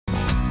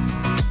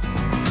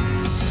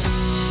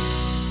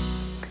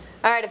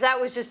All right, if that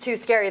was just too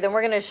scary, then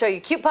we're going to show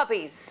you cute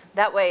puppies.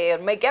 That way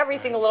it'll make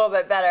everything a little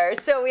bit better.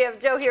 So we have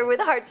Joe here with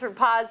Hearts for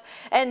Paws,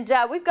 and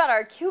we've got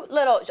our cute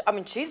little, I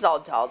mean, she's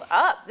all dolled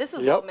up. This is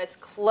little Miss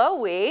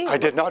Chloe. I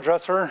did not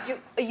dress her.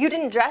 You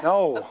didn't dress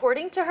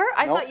according to her?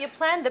 I thought you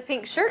planned the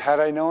pink shirt. Had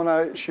I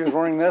known she was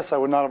wearing this, I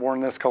would not have worn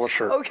this color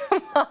shirt. Oh,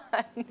 come on.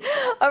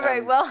 All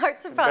right, well,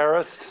 Hearts for Paws.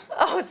 Embarrassed.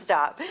 Oh,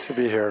 stop. To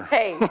be here.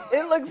 Hey,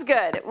 it looks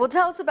good. Well,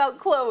 tell us about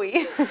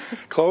Chloe.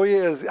 Chloe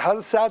has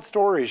a sad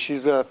story.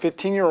 She's a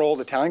 15-year-old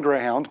Italian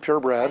Greyhound,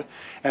 purebred,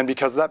 and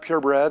because of that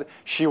purebred,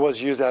 she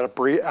was used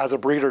as a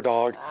breeder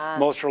dog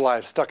most of her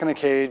life, stuck in a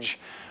cage,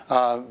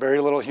 very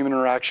little human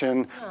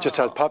interaction, just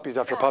had puppies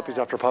after puppies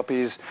after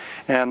puppies,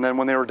 and then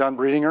when they were done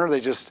breeding her,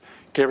 they just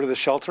gave her to the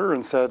shelter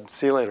and said,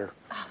 see you later.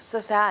 Oh, so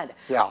sad.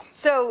 Yeah.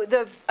 So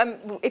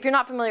if you're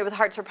not familiar with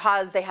Hearts for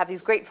Paws, they have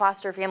these great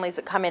foster families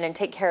that come in and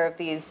take care of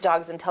these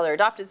dogs until they're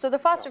adopted. So the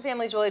foster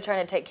family's really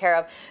trying to take care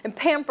of and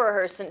pamper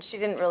her since she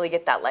didn't really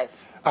get that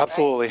life.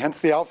 Absolutely, hence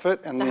the outfit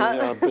and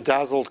the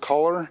bedazzled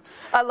collar.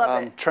 I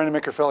love it. Trying to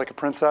make her feel like a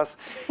princess.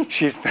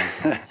 She's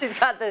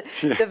got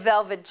the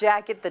velvet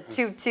jacket, the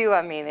tutu.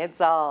 I mean, it's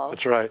all.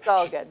 That's right. It's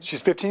all good.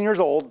 She's 15 years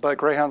old, but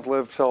Greyhounds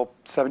live till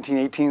 17,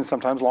 18,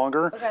 sometimes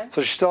longer. Okay.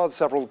 So she still has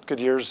several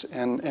good years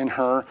in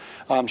her.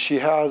 She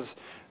has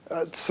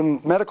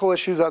some medical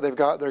issues that they're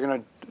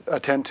going to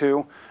attend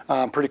to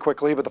pretty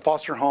quickly, but the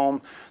foster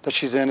home that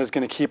she's in is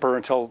going to keep her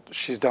until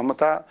she's done with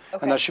that,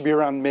 and that should be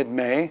around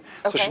mid-May.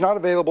 So she's not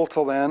available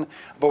till then,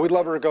 but we'd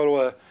love her to go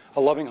to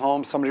a loving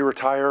home, somebody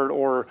retired,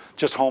 or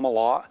just home a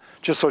lot,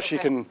 just so she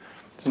can,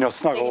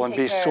 snuggle and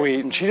be sweet,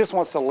 and she just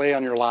wants to lay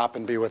on your lap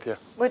and be with you.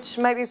 Which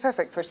might be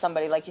perfect for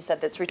somebody, like you said,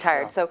 that's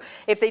retired. Yeah. So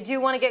if they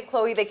do want to get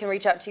Chloe, they can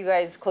reach out to you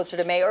guys closer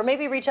to May, or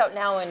maybe reach out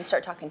now and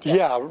start talking to you.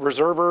 Yeah,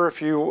 reserve her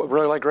if you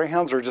really like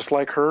Greyhounds or just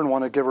like her and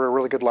want to give her a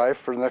really good life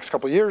for the next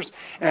couple of years.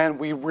 And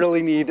we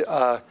really need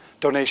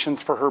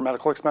donations for her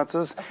medical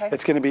expenses. Okay.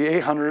 It's going to be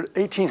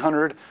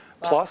 $1,800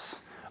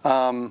 plus.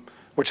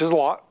 Which is a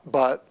lot,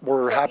 but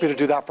we're happy to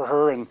do that for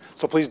her, and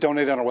so please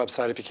donate on our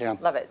website if you can.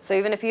 Love it. So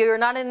even if you're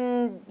not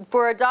in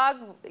for a dog,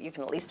 you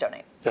can at least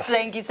donate. Yes.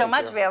 Thank you so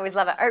much. We always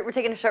love it. All right, we're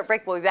taking a short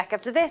break. We'll be back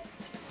after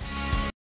this.